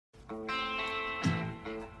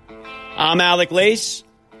I'm Alec Lace.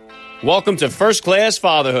 Welcome to First Class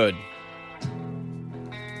Fatherhood.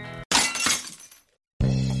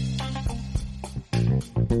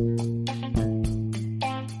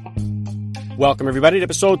 Welcome, everybody, to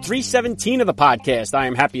episode 317 of the podcast. I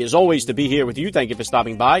am happy, as always, to be here with you. Thank you for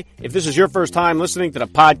stopping by. If this is your first time listening to the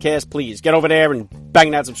podcast, please get over there and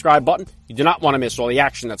bang that subscribe button. You do not want to miss all the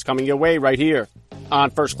action that's coming your way right here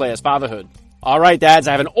on First Class Fatherhood. All right, dads,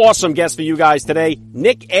 I have an awesome guest for you guys today.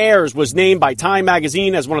 Nick Ayers was named by Time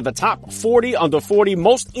Magazine as one of the top 40 under 40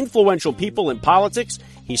 most influential people in politics.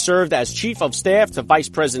 He served as Chief of Staff to Vice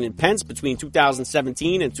President Pence between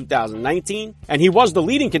 2017 and 2019. And he was the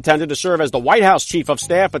leading contender to serve as the White House Chief of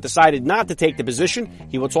Staff, but decided not to take the position.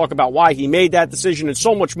 He will talk about why he made that decision and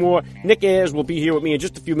so much more. Nick Ayers will be here with me in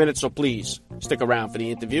just a few minutes, so please stick around for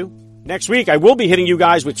the interview. Next week, I will be hitting you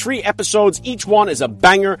guys with 3 episodes. Each one is a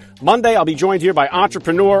banger. Monday, I'll be joined here by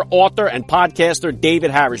entrepreneur, author, and podcaster David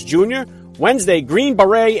Harris Jr. Wednesday, Green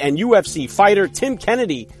Beret and UFC fighter Tim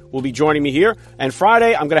Kennedy will be joining me here. And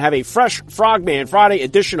Friday, I'm going to have a fresh Frogman Friday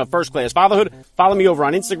edition of First Class Fatherhood. Follow me over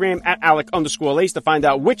on Instagram at Alec_Lace to find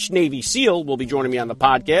out which Navy SEAL will be joining me on the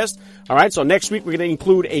podcast. All right, so next week we're going to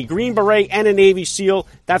include a Green Beret and a Navy SEAL.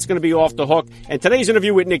 That's going to be off the hook. And today's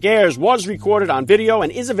interview with Nick Ayers was recorded on video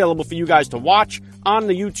and is available for you guys to watch on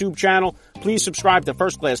the YouTube channel. Please subscribe to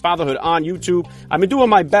First Class Fatherhood on YouTube. I've been doing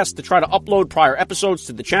my best to try to upload prior episodes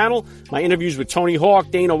to the channel. My interviews with Tony Hawk,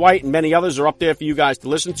 Dana White, and many others are up there for you guys to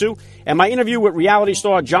listen to. And my interview with reality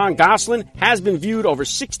star Jon Gosselin has been viewed over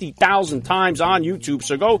 60,000 times on YouTube.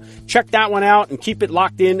 So go check that one out and keep it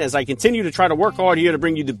locked in as I continue to try to work hard here to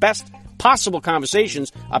bring you the best possible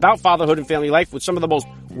conversations about fatherhood and family life with some of the most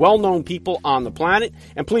well-known people on the planet.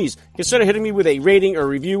 And please consider hitting me with a rating or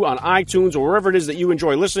review on iTunes or wherever it is that you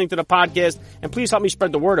enjoy listening to the podcast. And please help me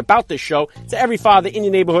spread the word about this show to every father in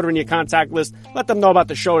your neighborhood or in your contact list. Let them know about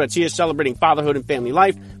the show that's here celebrating fatherhood and family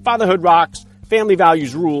life. Fatherhood rocks, family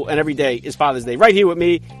values rule, and every day is Father's Day. Right here with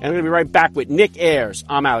me, and I'm going to be right back with Nick Ayers.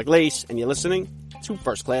 I'm Alec Lace, and you're listening to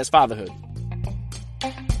First Class Fatherhood.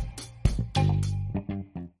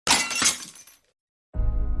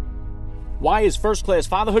 Why is First Class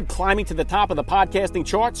Fatherhood climbing to the top of the podcasting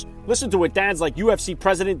charts? Listen to what dads like UFC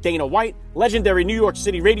President Dana White, legendary New York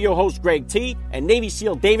City radio host Greg T, and Navy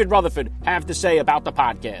SEAL David Rutherford have to say about the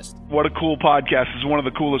podcast. What a cool podcast. This is one of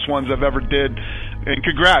the coolest ones I've ever did. And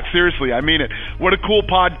congrats, seriously, I mean it. What a cool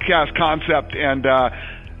podcast concept, and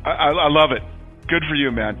I love it. Good for you,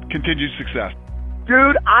 man. Continued success.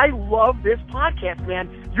 Dude, I love this podcast, man.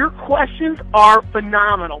 Your questions are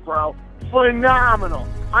phenomenal, bro. Phenomenal.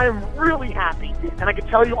 I am really happy, and I can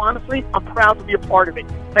tell you honestly, I'm proud to be a part of it.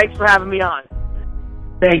 Thanks for having me on.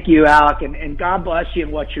 Thank you, Alec, and God bless you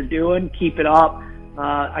in what you're doing. Keep it up.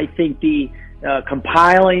 I think the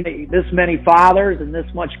compiling this many fathers and this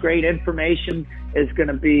much great information is going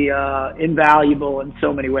to be invaluable in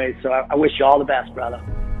so many ways. So I wish you all the best, brother.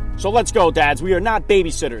 So let's go, dads. We are not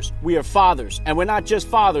babysitters. We are fathers. And we're not just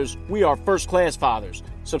fathers. We are first-class fathers.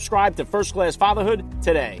 Subscribe to First Class Fatherhood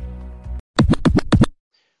today.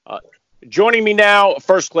 Joining me now,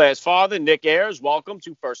 first-class father, Nick Ayers. Welcome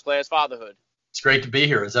to First Class Fatherhood. It's great to be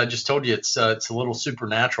here. As I just told you, it's a little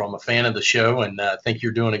supernatural. I'm a fan of the show, and I think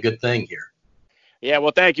you're doing a good thing here. Yeah,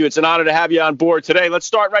 well, thank you. It's an honor to have you on board today. Let's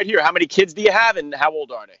start right here. How many kids do you have, and how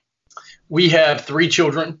old are they? We have 3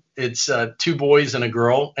 children. It's 2 boys and a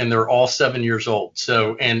girl, and they're all 7 years old.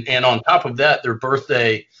 So, and on top of that, their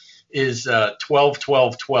birthday is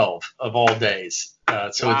 12/12/12 of all days.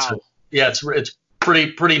 So wow. It's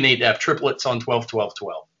pretty neat to have triplets on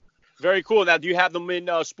 12/12/12. Very cool. Now, do you have them in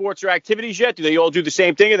sports or activities yet? Do they all do the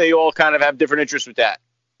same thing, or they all kind of have different interests with that?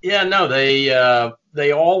 Yeah, no,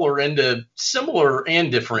 they all are into similar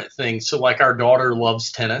and different things. So, like, our daughter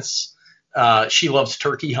loves tennis. She loves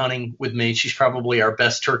turkey hunting with me. She's probably our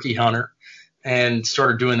best turkey hunter, and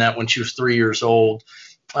started doing that when she was 3 years old.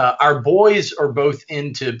 Our boys are both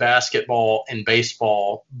into basketball and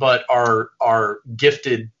baseball, but are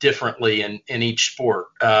gifted differently in each sport,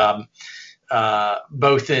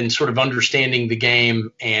 both in sort of understanding the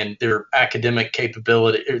game and their academic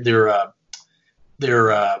capability, their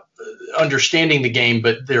understanding the game,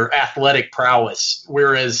 but their athletic prowess.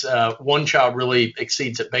 Whereas one child really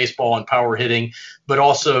exceeds at baseball and power hitting, but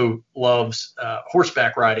also loves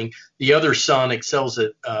horseback riding. The other son excels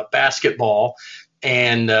at basketball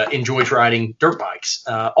and enjoys riding dirt bikes.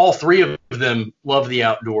 All 3 of them love the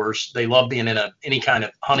outdoors. They love being in any kind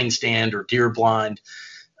of hunting stand or deer blind.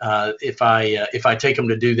 If I take them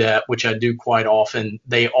to do that, which I do quite often,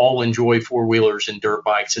 they all enjoy 4-wheelers and dirt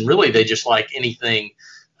bikes, and really they just like anything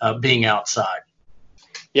being outside.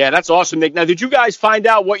 Yeah, that's awesome, Nick. Now, did you guys find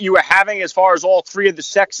out what you were having as far as all three of the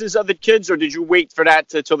sexes of the kids, or did you wait for that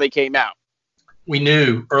till they came out? We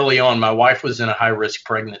knew early on. My wife was in a high-risk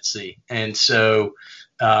pregnancy, and so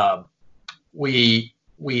we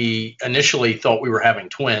initially thought we were having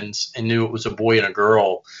twins and knew it was a boy and a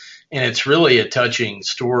girl. And it's really a touching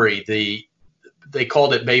story. They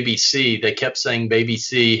called it baby C. They kept saying baby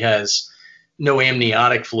C has no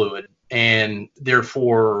amniotic fluid and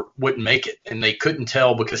therefore wouldn't make it. And they couldn't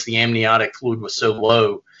tell because the amniotic fluid was so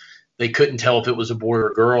low. They couldn't tell if it was a boy or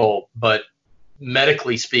a girl. But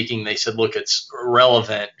medically speaking, they said, look, it's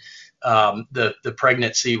irrelevant. The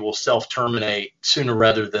pregnancy will self-terminate sooner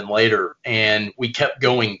rather than later. And we kept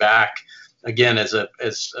going back. Again, as a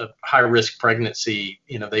high-risk pregnancy,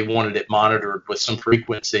 they wanted it monitored with some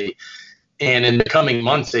frequency. And in the coming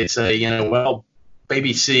months, they'd say, well,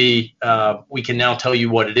 baby C, we can now tell you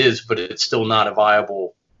what it is, but it's still not a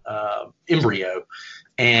viable embryo.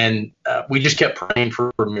 And we just kept praying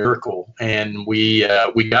for a miracle. And we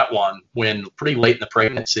got one when pretty late in the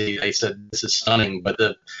pregnancy, they said, this is stunning, but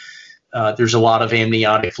there's a lot of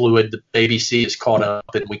amniotic fluid. The baby C is caught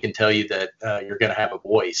up, and we can tell you that you're going to have a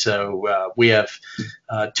boy. So we have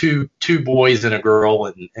two boys and a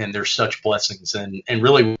girl, and they're such blessings. And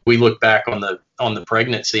really, we look back on the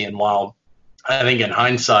pregnancy, and while I think in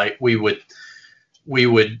hindsight we would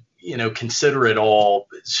consider it all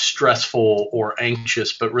stressful or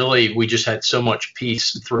anxious, but really we just had so much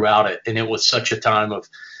peace throughout it, and it was such a time of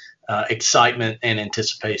excitement and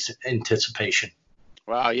anticipation.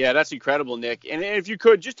 Wow, yeah, that's incredible, Nick. And if you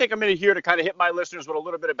could, just take a minute here to kind of hit my listeners with a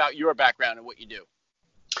little bit about your background and what you do.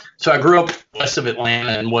 So I grew up west of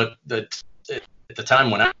Atlanta, and at the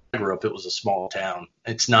time when I grew up, it was a small town.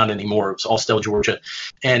 It's not anymore. It was Austell, Georgia.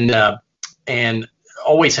 And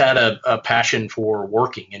always had a passion for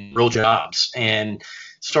working in real jobs, and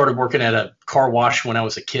started working at a car wash when I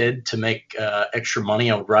was a kid to make extra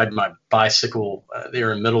money. I would ride my bicycle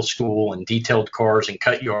there in middle school and detailed cars and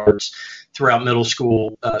cut yards throughout middle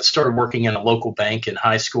school. Started working in a local bank in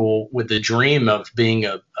high school with the dream of being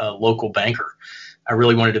a local banker. I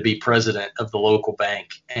really wanted to be president of the local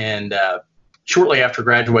bank. And shortly after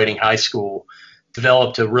graduating high school,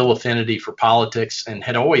 developed a real affinity for politics and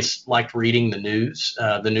had always liked reading the news,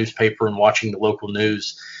 the newspaper, and watching the local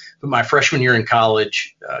news. But my freshman year in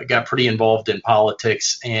college, got pretty involved in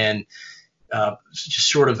politics, and just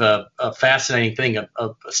sort of a fascinating thing. A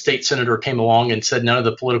state senator came along and said, none of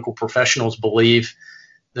the political professionals believe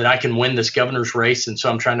that I can win this governor's race. And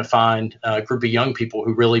so I'm trying to find a group of young people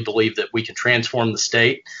who really believe that we can transform the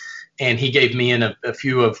state. And he gave me and a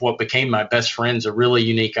few of what became my best friends a really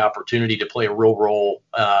unique opportunity to play a real role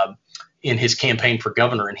in his campaign for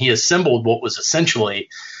governor. And he assembled what was essentially,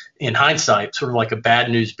 in hindsight, sort of like a bad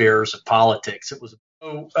news bears of politics. It was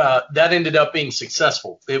that ended up being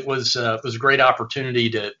successful. It was a great opportunity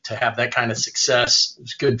to have that kind of success. It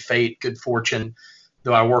was good fate, good fortune,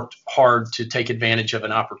 though I worked hard to take advantage of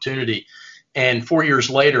an opportunity. And 4 years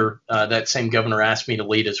later, that same governor asked me to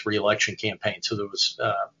lead his reelection campaign. So there was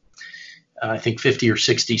I think 50 or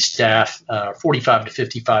 60 staff, 45 to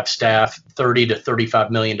 55 staff, $30 to $35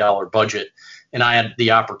 million budget. And I had the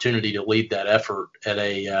opportunity to lead that effort at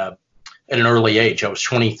an early age. I was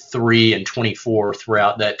 23 and 24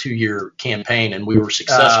 throughout that 2-year campaign, and we were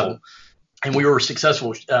successful.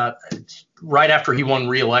 Right after he won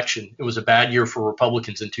re-election. It was a bad year for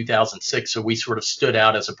Republicans in 2006, so we sort of stood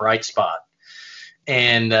out as a bright spot.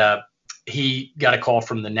 And he got a call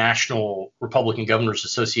from the National Republican Governors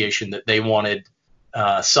Association that they wanted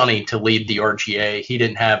Sonny to lead the RGA. He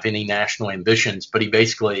didn't have any national ambitions, but he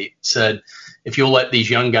basically said, if you'll let these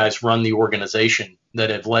young guys run the organization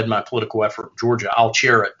that have led my political effort in Georgia, I'll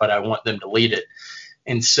chair it, but I want them to lead it.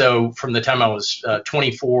 And so from the time I was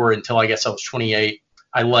 24 until I guess I was 28,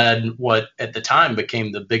 I led what at the time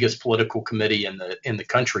became the biggest political committee in the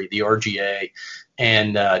country, the RGA,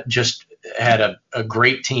 and just had a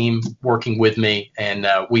great team working with me, and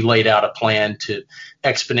we laid out a plan to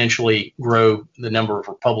exponentially grow the number of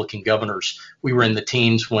Republican governors. We were in the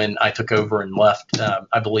teens when I took over and left,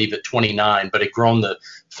 I believe, at 29, but it grown the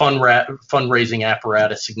fundraising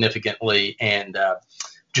apparatus significantly, and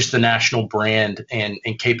just the national brand and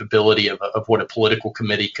capability of what a political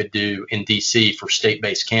committee could do in D.C. for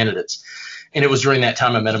state-based candidates. And it was during that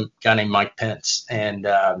time I met a guy named Mike Pence, and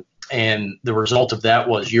the result of that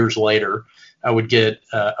was years later, I would get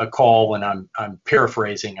a call, and I'm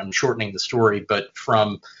paraphrasing, I'm shortening the story, but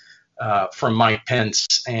from Mike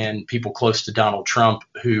Pence and people close to Donald Trump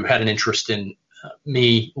who had an interest in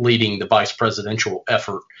me leading the vice presidential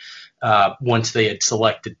effort once they had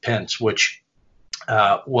selected Pence, which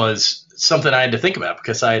was something I had to think about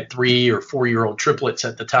because I had 3 or 4-year-old triplets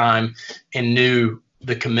at the time and knew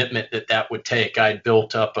the commitment that would take. I had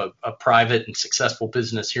built up a private and successful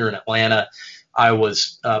business here in Atlanta. I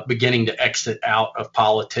was beginning to exit out of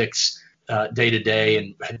politics day to day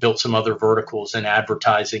and had built some other verticals in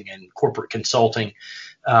advertising and corporate consulting,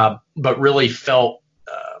 but really felt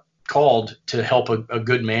called to help a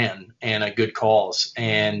good man and a good cause.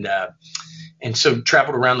 And so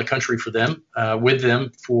traveled around the country for them, with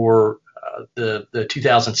them for the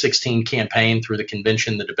 2016 campaign through the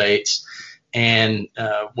convention, the debates. And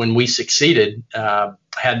when we succeeded,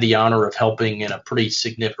 had the honor of helping in a pretty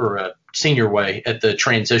significant or a senior way at the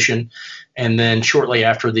transition. And then shortly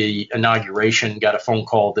after the inauguration, got a phone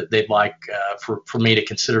call that they'd like for me to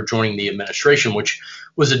consider joining the administration, which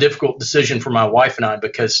was a difficult decision for my wife and I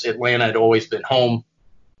because Atlanta had always been home.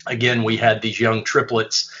 Again, we had these young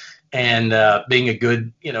triplets, and being a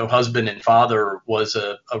good, husband and father was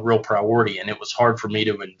a real priority. And it was hard for me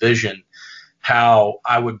to envision how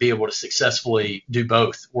I would be able to successfully do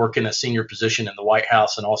both, work in a senior position in the White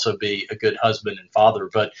House and also be a good husband and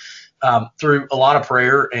father. But through a lot of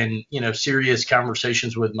prayer and, serious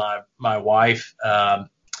conversations with my wife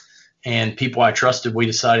and people I trusted, we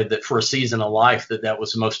decided that for a season of life that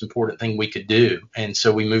was the most important thing we could do. And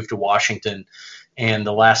so we moved to Washington, and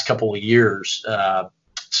the last couple of years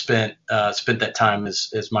spent that time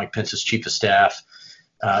as Mike Pence's chief of staff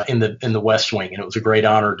in the West Wing, and it was a great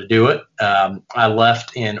honor to do it. I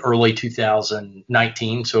left in early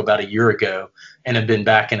 2019, so about a year ago, and have been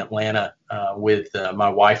back in Atlanta with my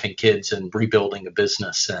wife and kids and rebuilding a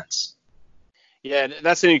business since. Yeah,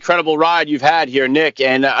 that's an incredible ride you've had here, Nick,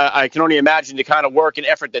 and I can only imagine the kind of work and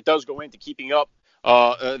effort that does go into keeping up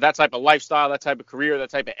that type of lifestyle, that type of career, that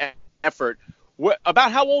type of effort.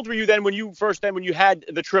 About how old were you then when you had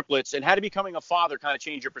the triplets, and how did becoming a father kind of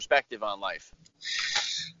change your perspective on life?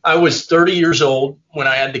 I was 30 years old when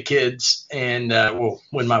I had the kids, and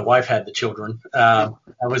when my wife had the children. I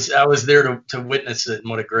was there to witness it, and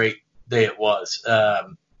what a great day it was.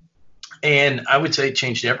 And I would say it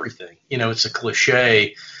changed everything. It's a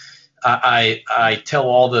cliche. I tell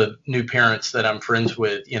all the new parents that I'm friends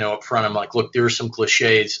with, up front, I'm like, look, there are some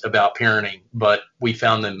cliches about parenting, but we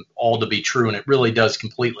found them all to be true, and it really does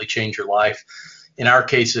completely change your life. In our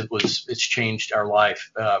case, it's changed our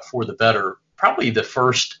life for the better. Probably the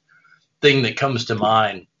first thing that comes to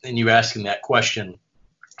mind, and you asking that question,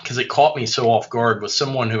 because it caught me so off guard, was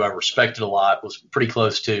someone who I respected a lot, was pretty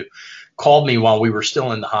close to, called me while we were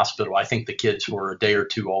still in the hospital. I think the kids were a day or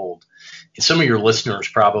two old. And some of your listeners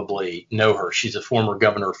probably know her. She's a former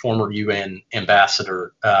governor, former UN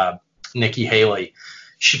ambassador, Nikki Haley.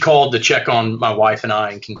 She called to check on my wife and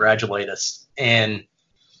I and congratulate us. And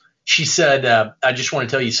she said, I just want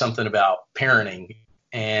to tell you something about parenting,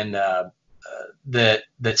 and that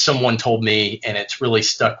someone told me, and it's really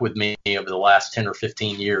stuck with me over the last 10 or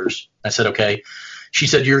 15 years. I said, okay. She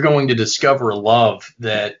said, you're going to discover a love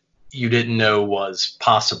that you didn't know was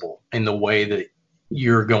possible in the way that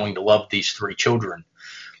you're going to love these 3 children.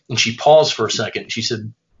 And she paused for a second. She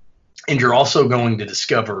said, and you're also going to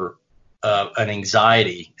discover an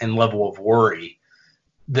anxiety and level of worry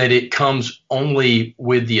that it comes only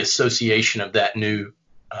with the association of that new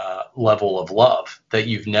level of love that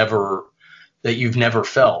you've never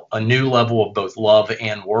felt, a new level of both love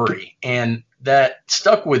and worry. And that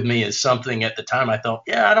stuck with me as something at the time. I thought,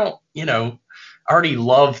 I already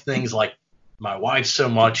love things like my wife so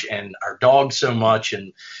much and our dog so much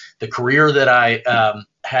and the career that I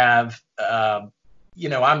have. I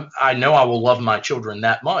know I will love my children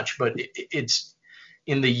that much, but it's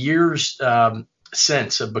in the years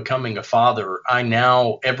since of becoming a father, I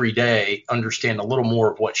now every day understand a little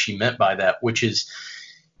more of what she meant by that, which is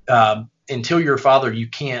until you're a father, you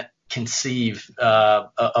can't conceive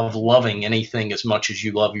of loving anything as much as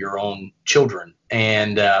you love your own children.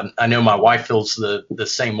 And I know my wife feels the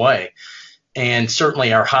same way. And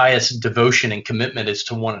certainly our highest devotion and commitment is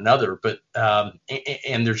to one another. But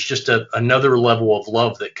and there's just another level of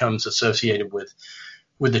love that comes associated with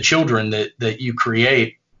the children that you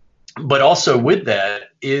create. But also with that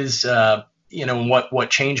is, what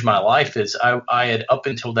changed my life is I had up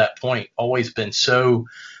until that point always been so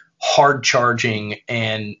hard charging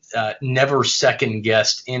and never second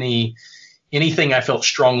guessed anything I felt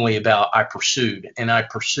strongly about. I pursued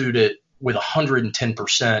it with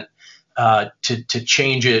 110%. To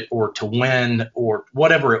change it or to win or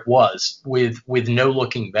whatever it was with no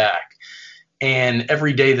looking back. And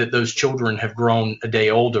every day that those children have grown a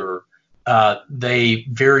day older, they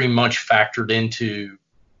very much factored into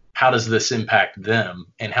how does this impact them?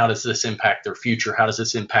 And how does this impact their future? How does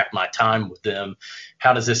this impact my time with them?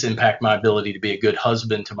 How does this impact my ability to be a good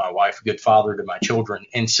husband to my wife, a good father to my children?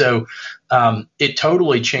 And so it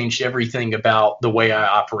totally changed everything about the way I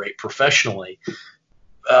operate professionally.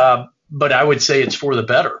 But I would say it's for the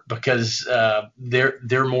better, because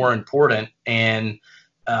they're more important. And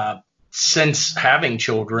since having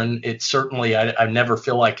children, it's certainly, I never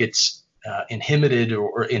feel like it's inhibited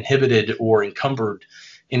or encumbered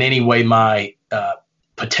in any way my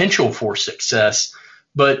potential for success.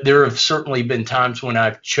 But there have certainly been times when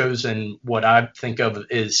I've chosen what I think of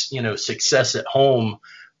as, success at home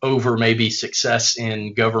over maybe success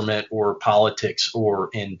in government or politics or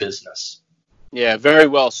in business. Yeah, very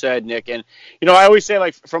well said, Nick. And, I always say,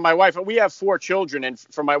 like, for my wife, we have 4 children, and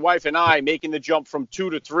for my wife and I, making the jump from 2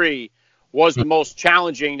 to 3 was the most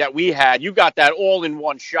challenging that we had. You got that all in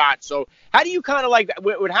one shot. So how do you kind of, like,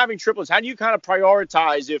 with having triplets, how do you kind of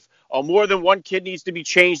prioritize if more than one kid needs to be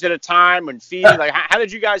changed at a time and feeding? Like, how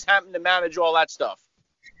did you guys happen to manage all that stuff?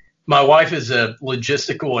 My wife is a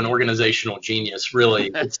logistical and organizational genius, really.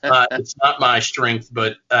 It's not my strength,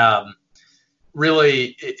 but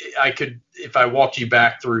really, I could, if I walked you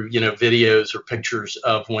back through, videos or pictures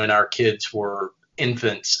of when our kids were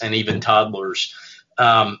infants and even toddlers,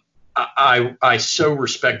 I so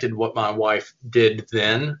respected what my wife did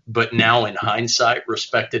then, but now in hindsight,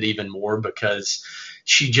 respect it even more, because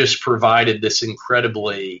she just provided this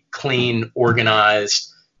incredibly clean,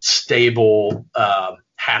 organized, stable,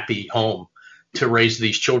 happy home to raise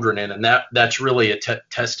these children in. And that's really a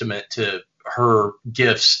testament to her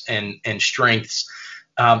gifts and strengths.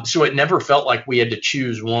 So it never felt like we had to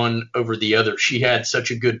choose one over the other. She had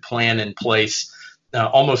such a good plan in place,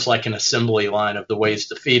 almost like an assembly line of the ways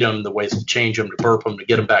to feed them, the ways to change them, to burp them, to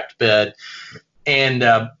get them back to bed. And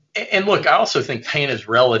look, I also think pain is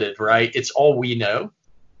relative, right? It's all we know.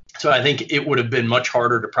 So I think it would have been much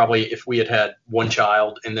harder to probably, if we had one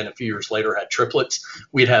child and then a few years later had triplets,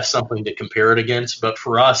 we'd have something to compare it against. But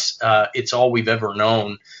for us, it's all we've ever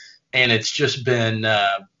known. And it's just been,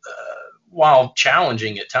 while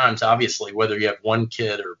challenging at times, obviously, whether you have one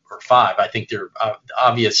kid or 5, I think there are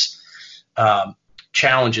obvious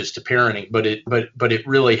challenges to parenting, but it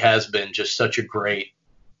really has been just such a great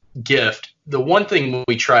gift. The one thing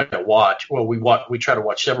we try to watch, we try to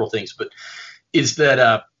watch several things, but is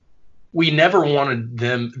that we never wanted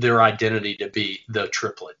their identity to be the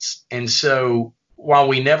triplets. And so while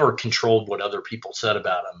we never controlled what other people said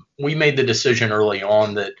about them, we made the decision early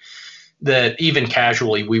on that even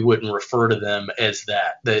casually we wouldn't refer to them as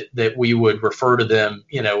that we would refer to them,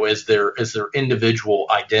 as their individual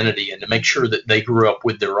identity, and to make sure that they grew up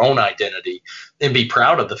with their own identity and be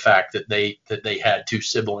proud of the fact that they had 2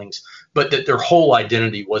 siblings, but that their whole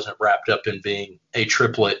identity wasn't wrapped up in being a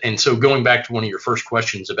triplet. And so going back to one of your first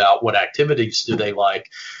questions about what activities do they like,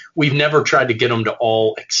 we've never tried to get them to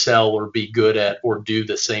all excel or be good at or do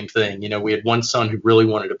the same thing. We had one son who really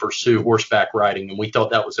wanted to pursue horseback riding, and we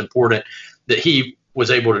thought that was important that he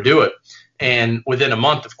was able to do it. And within a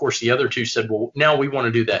month, of course, the other 2 said, well, now we want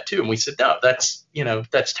to do that too. And we said, no, that's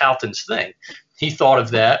Talton's thing. He thought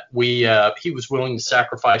of that. He was willing to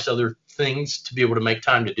sacrifice other things to be able to make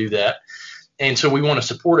time to do that. And so we want to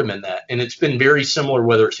support him in that. And it's been very similar,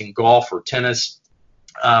 whether it's in golf or tennis,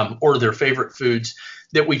 or their favorite foods,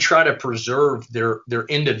 that we try to preserve their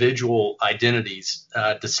individual identities,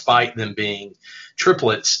 despite them being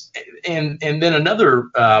triplets. And then another,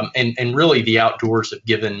 and really the outdoors have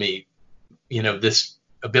given me, this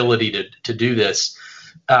ability to do this,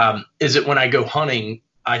 is that when I go hunting,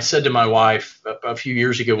 I said to my wife a few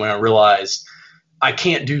years ago when I realized I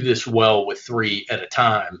can't do this well with 3 at a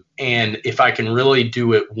time. And if I can really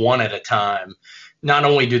do it 1 at a time, not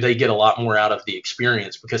only do they get a lot more out of the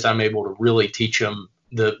experience, because I'm able to really teach them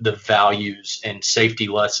the values and safety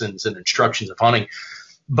lessons and instructions of hunting,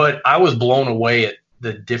 but I was blown away at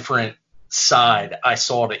the different side I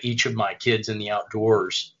saw to each of my kids in the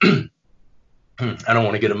outdoors. I don't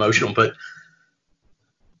want to get emotional, but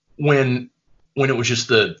when it was just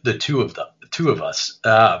the 2 of us,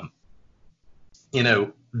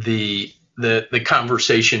 the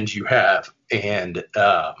conversations you have, and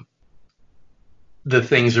the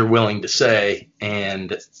things they're willing to say,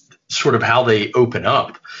 and sort of how they open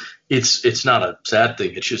up. It's not a sad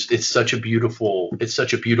thing. It's such a beautiful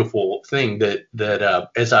thing that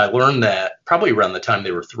as I learned that, probably around the time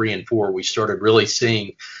they were 3 and 4, we started really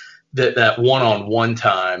seeing that one-on-one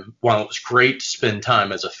time. While it was great to spend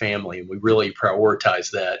time as a family, and we really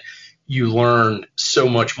prioritize that, you learn so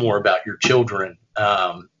much more about your children.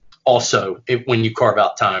 Also, when you carve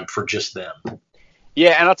out time for just them.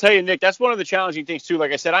 Yeah, and I'll tell you, Nick, that's one of the challenging things, too.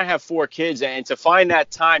 Like I said, I have 4 kids, and to find that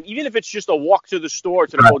time, even if it's just a walk to the store,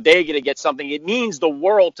 to the bodega to get something, it means the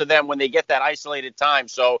world to them when they get that isolated time.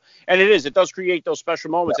 So, and it does create those special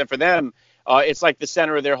moments. And for them, it's like the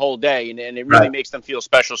center of their whole day, and it really makes them feel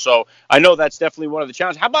special. So I know that's definitely one of the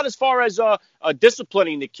challenges. How about as far as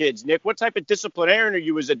disciplining the kids, Nick? What type of disciplinarian are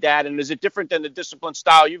you as a dad, and is it different than the discipline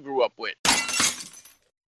style you grew up with?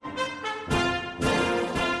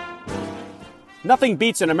 Nothing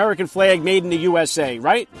beats an American flag made in the USA,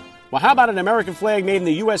 right? Well, how about an American flag made in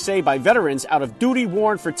the USA by veterans out of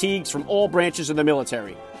duty-worn fatigues from all branches of the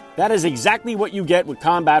military? That is exactly what you get with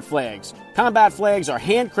Combat Flags. Combat Flags are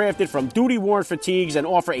handcrafted from duty-worn fatigues and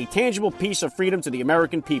offer a tangible piece of freedom to the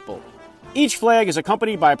American people. Each flag is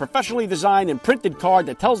accompanied by a professionally designed and printed card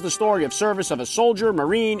that tells the story of service of a soldier,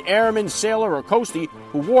 Marine, Airman, Sailor, or Coastie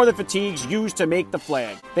who wore the fatigues used to make the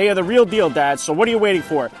flag. They are the real deal, Dad, so what are you waiting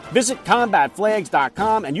for? Visit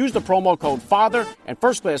combatflags.com and use the promo code FATHER, and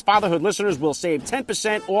First Class Fatherhood listeners will save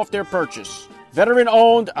 10% off their purchase.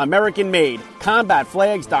 Veteran-owned, American-made.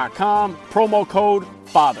 Combatflags.com, promo code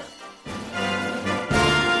FATHER.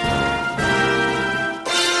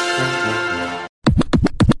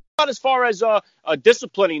 As far as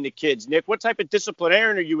disciplining the kids, Nick, what type of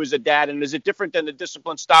disciplinarian are you as a dad, and is it different than the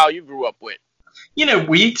discipline style you grew up with?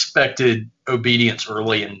 We expected obedience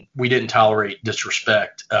early, and we didn't tolerate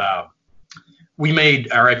disrespect. We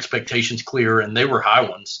made our expectations clear, and they were high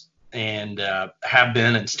ones, and have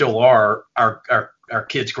been and still are our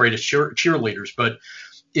kids' greatest cheerleaders. But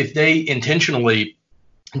if they intentionally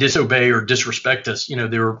disobey or disrespect us,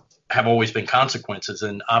 there have always been consequences,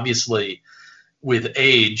 and obviously with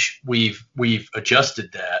age, we've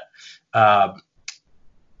adjusted that.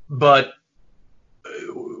 But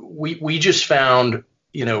we just found,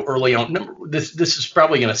 early on, this is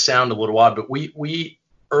probably going to sound a little odd, but we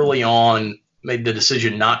early on made the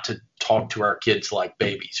decision not to talk to our kids like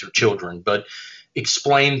babies or children, but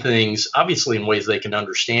explain things, obviously in ways they can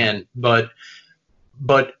understand, but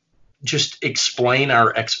just explain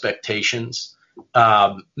our expectations,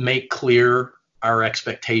 make clear our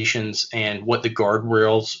expectations and what the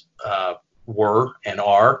guardrails were and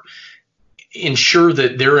are, ensure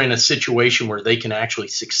that they're in a situation where they can actually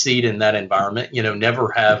succeed in that environment,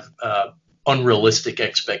 never have unrealistic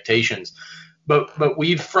expectations. But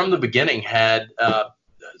we've from the beginning had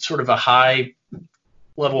sort of a high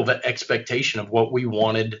level of expectation of what we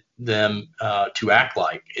wanted them to act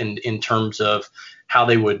like in terms of how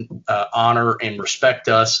they would honor and respect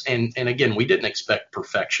us. And again, we didn't expect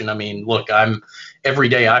perfection. I mean, look, every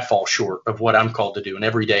day I fall short of what I'm called to do, and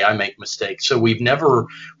every day I make mistakes. So we've never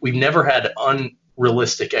had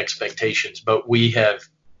unrealistic expectations, but we've had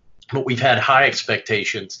high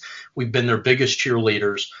expectations. We've been their biggest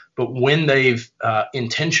cheerleaders, but when they've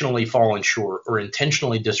intentionally fallen short or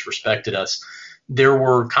intentionally disrespected us, there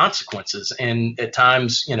were consequences, and at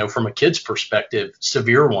times, from a kid's perspective,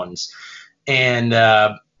 severe ones. And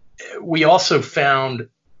we also found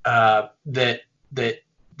that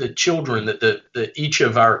the children, that each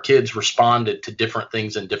of our kids responded to different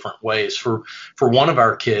things in different ways. For one of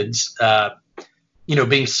our kids,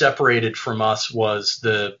 being separated from us was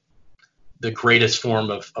the greatest form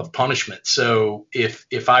of punishment. So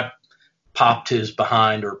if I popped his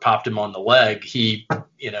behind or popped him on the leg, he,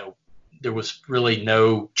 there was really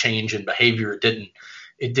no change in behavior.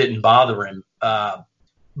 It didn't bother him.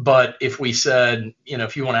 But if we said,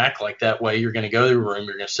 if you want to act like that way, you're going to go to the room,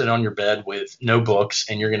 you're going to sit on your bed with no books,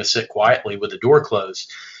 and you're going to sit quietly with the door closed.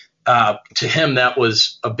 To him, that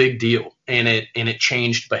was a big deal, and it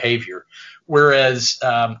changed behavior. Whereas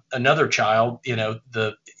another child,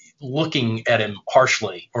 the looking at him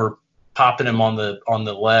harshly or popping him on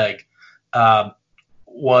the leg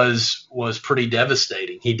was pretty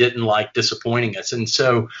devastating. He didn't like disappointing us, and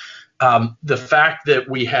so the fact that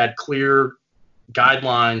we had clear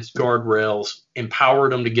guidelines, guardrails,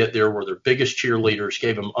 empowered them to get there, were their biggest cheerleaders,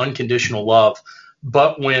 gave them unconditional love.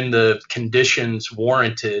 But when the conditions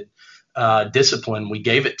warranted discipline, we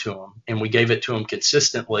gave it to them, and we gave it to them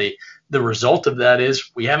consistently. The result of that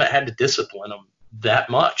is we haven't had to discipline them that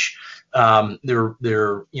much. They're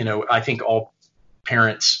I think all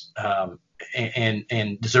parents and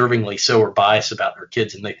deservingly so are biased about their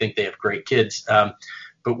kids, and they think they have great kids.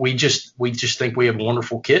 But we just think we have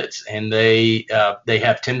wonderful kids, and they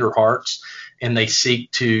have tender hearts, and they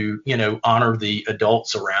seek to honor the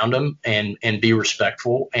adults around them and be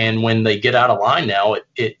respectful. And when they get out of line now,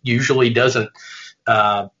 it usually doesn't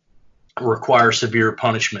require severe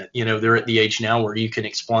punishment. They're at the age now where you can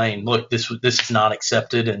explain, look, this is not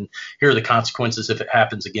accepted, and here are the consequences if it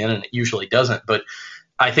happens again, and it usually doesn't. But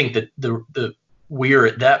I think that the we are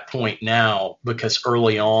at that point now because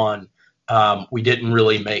early on we didn't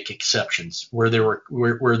really make exceptions. Where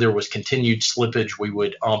there was continued slippage, we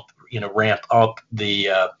would ramp up the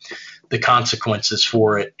consequences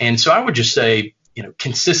for it. And so I would just say,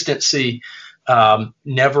 consistency,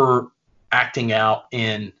 never acting out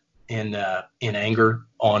in anger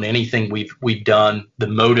on anything we've done. The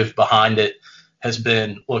motive behind it has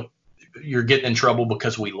been, look, you're getting in trouble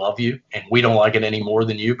because we love you and we don't like it any more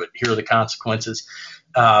than you, but here are the consequences.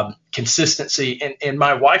 Consistency, and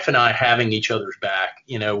my wife and I having each other's back.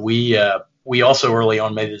 We also early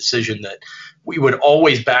on made the decision that we would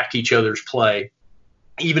always back each other's play,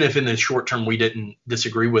 even if in the short term we didn't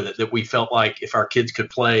disagree with it, that we felt like if our kids could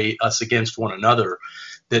play us against one another,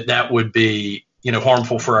 that would be,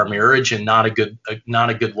 harmful for our marriage and not a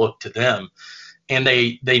good look to them. And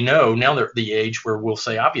they know now they're at the age where we'll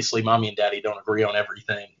say, obviously, mommy and daddy don't agree on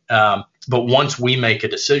everything. But once we make a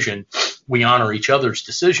decision, we honor each other's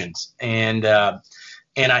decisions. And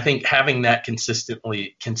I think having that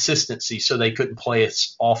consistency so they couldn't play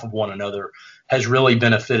us off of one another has really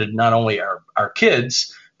benefited not only our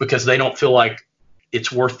kids, because they don't feel like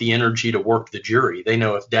it's worth the energy to work the jury. They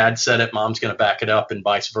know if dad said it, mom's going to back it up and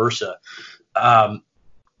vice versa.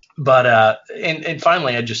 But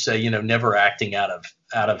finally, I'd just say, never acting out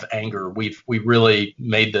of anger. We really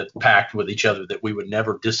made the pact with each other that we would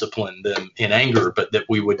never discipline them in anger, but that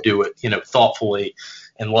we would do it, thoughtfully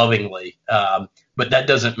and lovingly. But that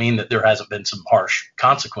doesn't mean that there hasn't been some harsh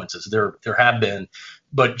consequences. There have been,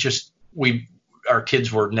 but just our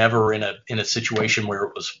kids were never in a situation where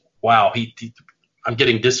it was, wow, I'm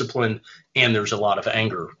getting disciplined and there's a lot of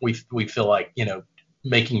anger. We feel like,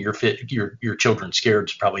 making your children scared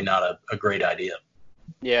is probably not a great idea.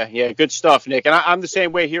 Yeah, good stuff, Nick. And I'm the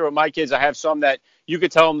same way here with my kids. I have some that you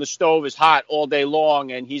could tell him the stove is hot all day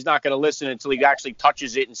long, and he's not going to listen until he actually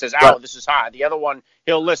touches it and says, "Ow, this is hot." The other one,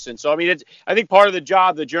 he'll listen. So, I mean, I think part of the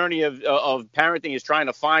journey of parenting is trying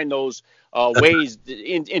to find those ways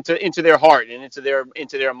into their heart and into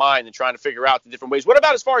their mind, and trying to figure out the different ways. What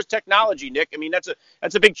about as far as technology, Nick? I mean, that's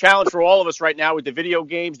a big challenge for all of us right now with the video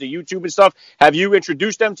games, the YouTube and stuff. Have you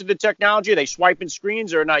introduced them to the technology? Are they swiping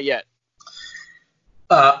screens or not yet?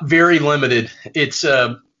 Very limited. It's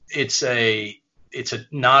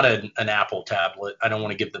not an Apple tablet. I don't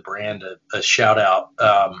want to give the brand a shout out.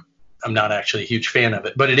 I'm not actually a huge fan of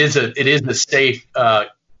it, but it is a safe,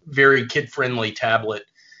 very kid friendly tablet.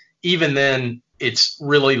 Even then, it's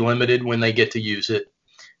really limited when they get to use it.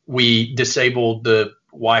 We disabled the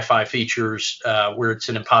Wi-Fi features where it's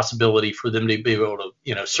an impossibility for them to be able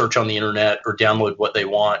to, search on the internet or download what they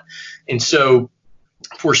want. And so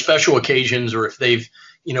for special occasions, or if they've,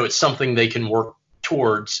 it's something they can work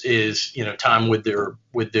towards is, time with their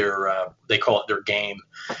they call it their game,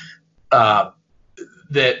 that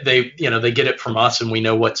they get it from us and we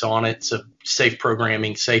know what's on it. So safe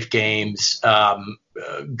programming, safe games,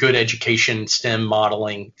 good education, STEM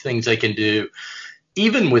modeling, things they can do.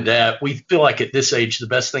 Even with that, we feel like at this age, the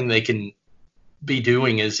best thing they can be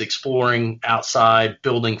doing is exploring outside,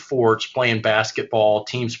 building forts, playing basketball,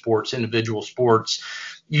 team sports, individual sports,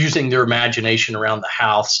 using their imagination around the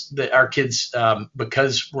house. That our kids,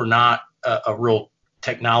 because we're not a real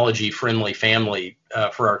technology-friendly family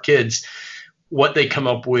for our kids, what they come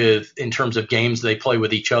up with in terms of games they play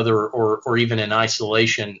with each other or even in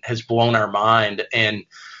isolation has blown our mind.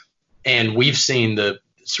 And we've seen the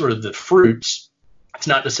sort of the fruits. It's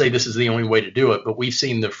not to say this is the only way to do it, but we've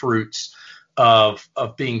seen the fruits of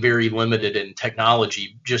being very limited in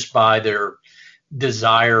technology just by their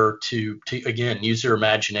desire to again use their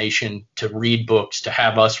imagination, to read books, to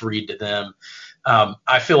have us read to them.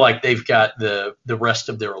 I feel like they've got the rest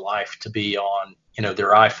of their life to be on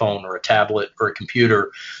their iPhone or a tablet or a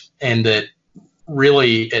computer, and that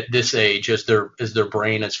really at this age, as their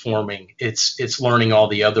brain is forming, it's learning all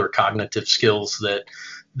the other cognitive skills that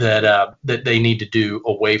they need to do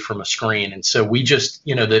away from a screen. And so we just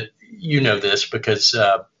this because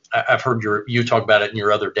I've heard you talk about it and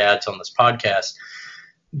your other dads on this podcast,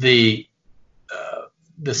 the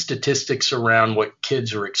statistics around what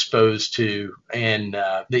kids are exposed to and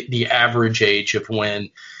the average age of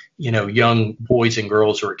when young boys and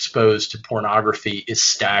girls are exposed to pornography is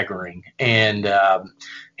staggering, and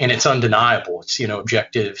it's undeniable. It's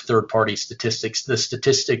objective third-party statistics. The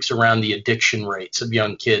statistics around the addiction rates of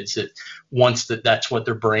young kids that once that's what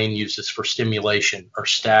their brain uses for stimulation are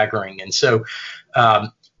staggering, and so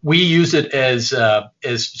we use it as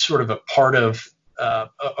sort of a part of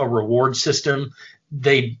a reward system.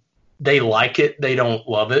 They like it. They don't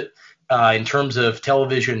love it. In terms of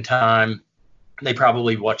television time, they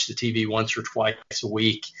probably watch the TV once or twice a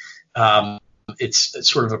week. It's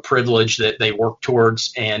sort of a privilege that they work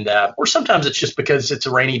towards, and or sometimes it's just because it's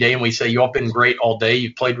a rainy day and we say, you all been great all day.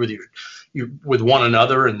 You've played with with one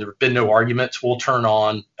another, and there have been no arguments. We'll turn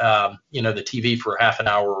on, the TV for half an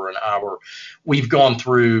hour or an hour. We've gone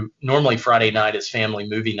through, normally Friday night is family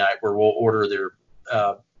movie night, where we'll order their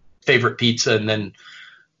favorite pizza and then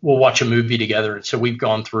we'll watch a movie together. And so we've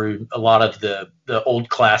gone through a lot of the old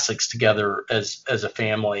classics together as a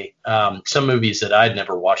family. Some movies that I'd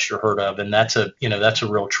never watched or heard of, and that's a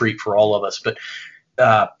real treat for all of us. But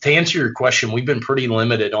to answer your question, we've been pretty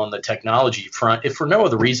limited on the technology front, if for no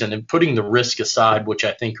other reason, and putting the risk aside, which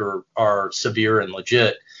I think are severe and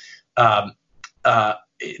legit.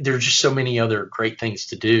 There's just so many other great things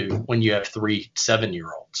to do when you have 3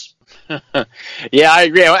 7-year-olds. Yeah, I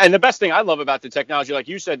agree. And the best thing I love about the technology, like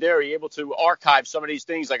you said there, you're able to archive some of these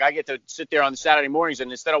things. Like I get to sit there on Saturday mornings, and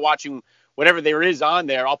instead of watching whatever there is on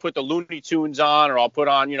there, I'll put the Looney Tunes on, or I'll put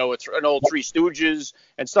on, an old Three Stooges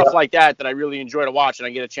and stuff like that I really enjoy to watch, and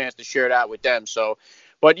I get a chance to share that with them. So,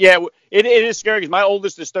 but yeah, it is scary because my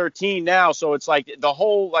oldest is 13 now. So it's like the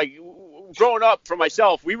whole, growing up for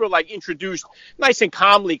myself, we were introduced nice and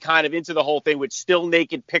calmly kind of into the whole thing with still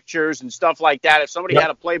naked pictures and stuff like that. If somebody had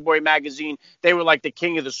a Playboy magazine, they were like the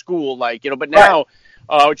king of the school, but now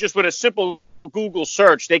just with a simple Google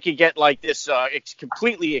search, they could get this it's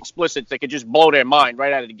completely explicit. They could just blow their mind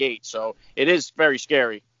right out of the gate. So it is very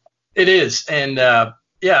scary. It is. And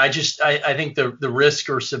I think the risks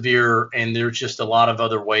are severe, and there's just a lot of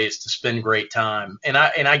other ways to spend great time. And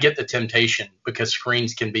I get the temptation, because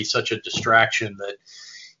screens can be such a distraction that,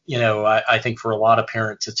 I think for a lot of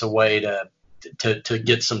parents, it's a way to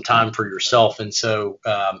get some time for yourself. And so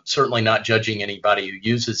certainly not judging anybody who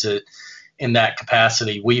uses it in that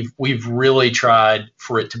capacity. We've really tried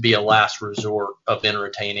for it to be a last resort of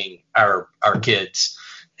entertaining our kids,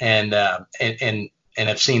 and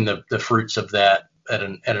have seen the fruits of that at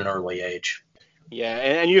an early age. Yeah,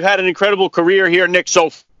 and you've had an incredible career here, Nick, so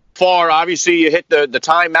far. Obviously, you hit the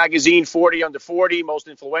Time magazine 40 under 40, most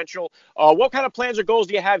influential. What kind of plans or goals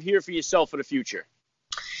do you have here for yourself for the future?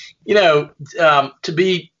 To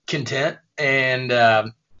be content, and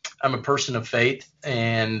I'm a person of faith,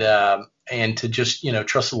 and to just,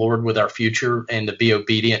 trust the Lord with our future, and to be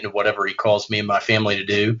obedient to whatever He calls me and my family to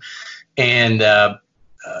do. And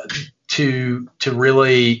to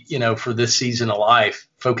really, for this season of life,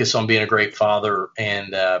 focus on being a great father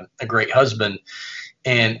and a great husband.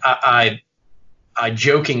 And I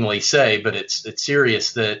jokingly say, but it's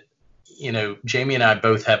serious, that, Jamie and I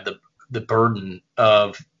both have the burden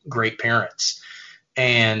of great parents.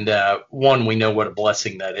 And one, we know what a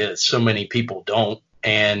blessing that is. So many people don't.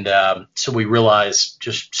 And so we realize,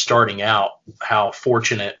 just starting out, how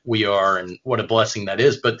fortunate we are and what a blessing that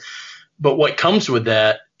is. But what comes with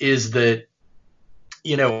that is that,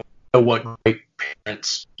 I know what great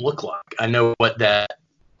parents look like. I know what that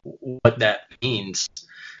means.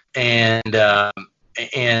 And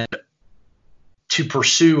to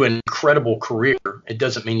pursue an incredible career, it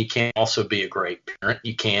doesn't mean you can't also be a great parent.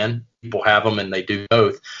 You can. People have them, and they do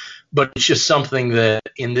both. But it's just something that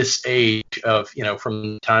in this age of,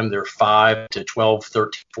 from the time they're 5 to 12,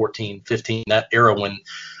 13, 14, 15, that era when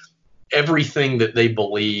everything that they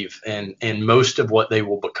believe and most of what they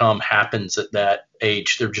will become happens at that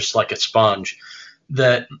age, they're just like a sponge,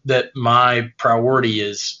 that my priority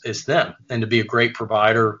is them, and to be a great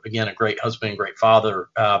provider, again, a great husband, great father,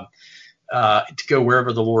 to go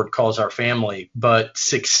wherever the Lord calls our family. But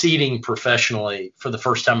succeeding professionally for the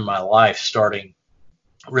first time in my life, starting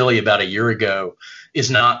really about a year ago,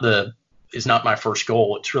 is not my first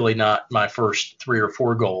goal. It's really not my first 3 or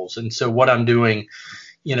 4 goals. And so what I'm doing,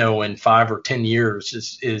 in 5 or 10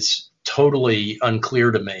 years is totally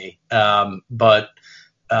unclear to me. But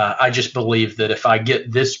I just believe that if I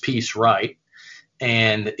get this piece right,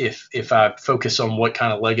 and if I focus on what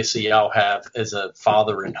kind of legacy I'll have as a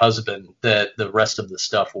father and husband, that the rest of the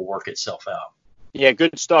stuff will work itself out. Yeah,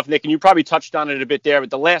 good stuff, Nick. And you probably touched on it a bit there.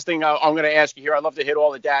 But the last thing I'm going to ask you here, I'd love to hit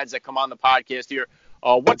all the dads that come on the podcast here.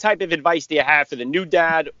 What type of advice do you have for the new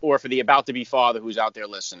dad or for the about-to-be father who's out there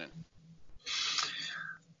listening?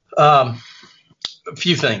 A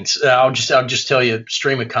few things. I'll just tell you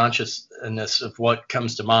stream of consciousness of what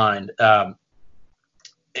comes to mind.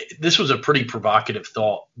 This was a pretty provocative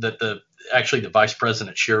thought that the vice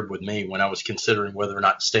president shared with me when I was considering whether or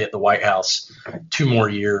not to stay at the White House 2 more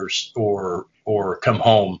years or come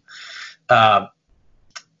home. And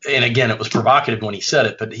again, it was provocative when he said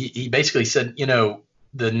it, but he basically said,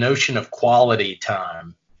 the notion of quality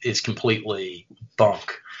time is completely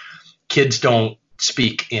bunk. Kids don't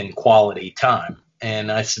speak in quality time.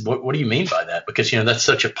 And I said, what do you mean by that? Because, that's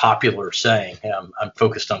such a popular saying. I'm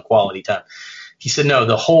focused on quality time. He said, no,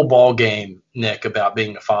 the whole ball game, Nick, about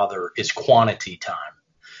being a father is quantity time.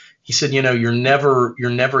 He said, you're never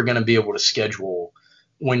going to be able to schedule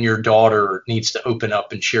when your daughter needs to open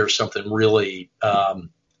up and share something really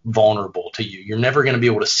vulnerable to you. You're never going to be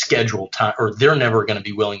able to schedule time, or they're never going to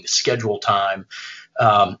be willing to schedule time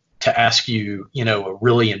to ask you, a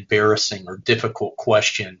really embarrassing or difficult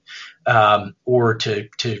question, or to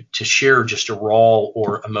share just a raw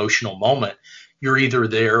or emotional moment. You're either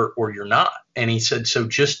there or you're not. And he said, so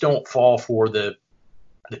just don't fall for the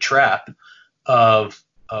trap of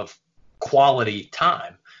quality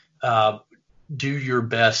time. Do your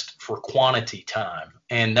best for quantity time.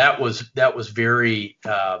 And that was very,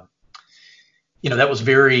 that was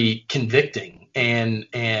very convicting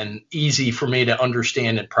and easy for me to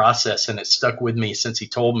understand and process. And it stuck with me since he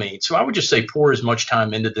told me. So I would just say pour as much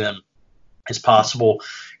time into them as possible.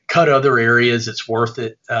 Cut other areas. It's worth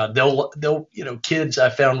it. They'll, kids I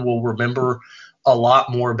found will remember a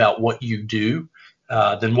lot more about what you do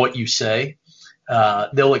than what you say.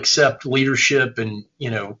 They'll accept leadership and,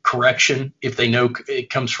 correction if they know it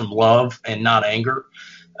comes from love and not anger.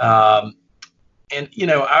 I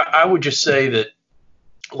would just say that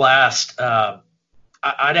last,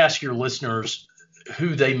 I'd ask your listeners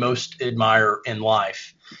who they most admire in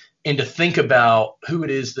life and to think about who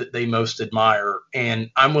it is that they most admire.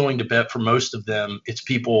 And I'm willing to bet for most of them, it's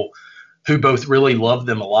people who both really love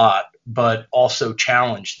them a lot, but also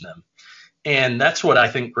challenged them. And that's what I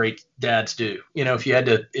think great dads do. If you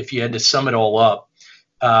had to sum it all up,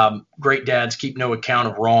 great dads keep no account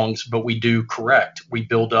of wrongs, but we do correct. We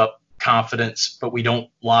build up confidence, but we don't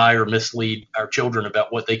lie or mislead our children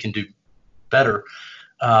about what they can do better.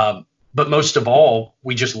 But most of all,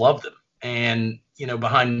 we just love them. And,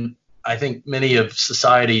 behind, I think, many of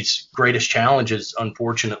society's greatest challenges,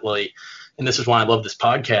 unfortunately, and this is why I love this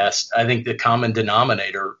podcast, I think the common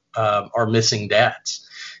denominator are missing dads.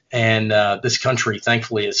 And this country,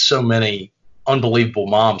 thankfully, has so many unbelievable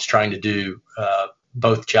moms trying to do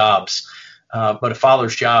both jobs. But a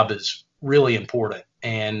father's job is really important.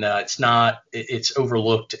 And it's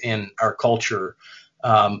overlooked in our culture.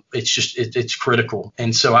 It's critical.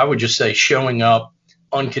 And so I would just say showing up,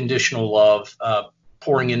 unconditional love,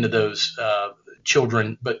 pouring into those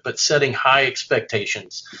children, but setting high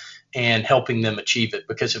expectations and helping them achieve it.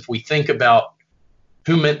 Because if we think about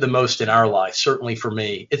who meant the most in our life, certainly for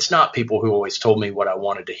me, it's not people who always told me what I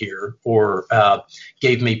wanted to hear or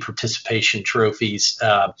gave me participation trophies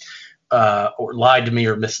or lied to me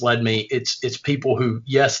or misled me. It's people who,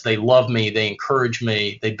 yes, they love me, they encourage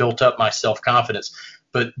me, they built up my self-confidence,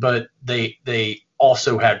 but they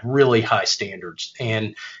also had really high standards,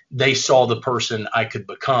 and they saw the person I could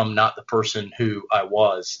become, not the person who I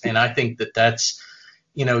was. And I think that that's,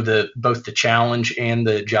 both the challenge and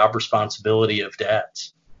the job responsibility of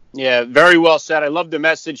dads. Yeah, very well said. I love the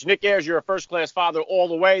message. Nick Ayers, you're a first-class father all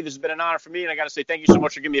the way. This has been an honor for me, and I got to say thank you so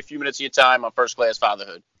much for giving me a few minutes of your time on First Class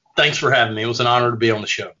Fatherhood. Thanks for having me. It was an honor to be on the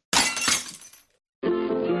show.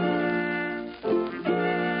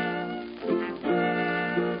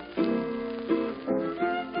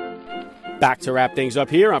 Back to wrap things up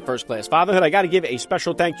here on First Class Fatherhood. I got to give a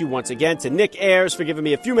special thank you once again to Nick Ayers for giving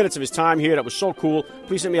me a few minutes of his time here. That was so cool.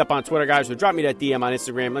 Please hit me up on Twitter, guys, or drop me that DM on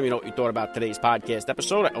Instagram. Let me know what you thought about today's podcast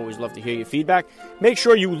episode. I always love to hear your feedback. Make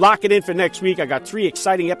sure you lock it in for next week. I got 3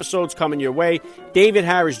 exciting episodes coming your way. David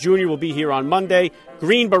Harris Jr. will be here on Monday.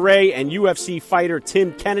 Green Beret and UFC fighter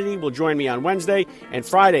Tim Kennedy will join me on Wednesday. And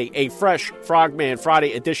Friday, a fresh Frogman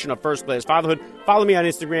Friday edition of First Class Fatherhood. Follow me on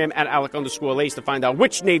Instagram at Alec_Lace to find out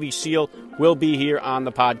which Navy SEAL will be here on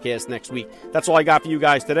the podcast next week. That's all I got for you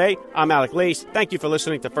guys today. I'm Alec Lace. Thank you for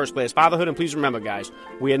listening to First Class Fatherhood. And please remember, guys,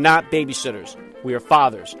 we are not babysitters. We are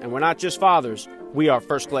fathers. And we're not just fathers. We are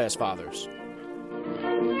first-class fathers.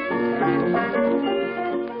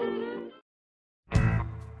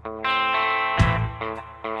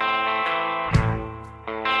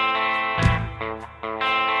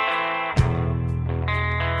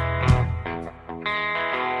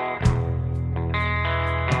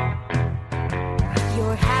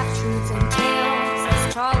 Your half-truths and tales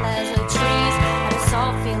as tall as a trees had us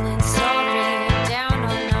all feeling so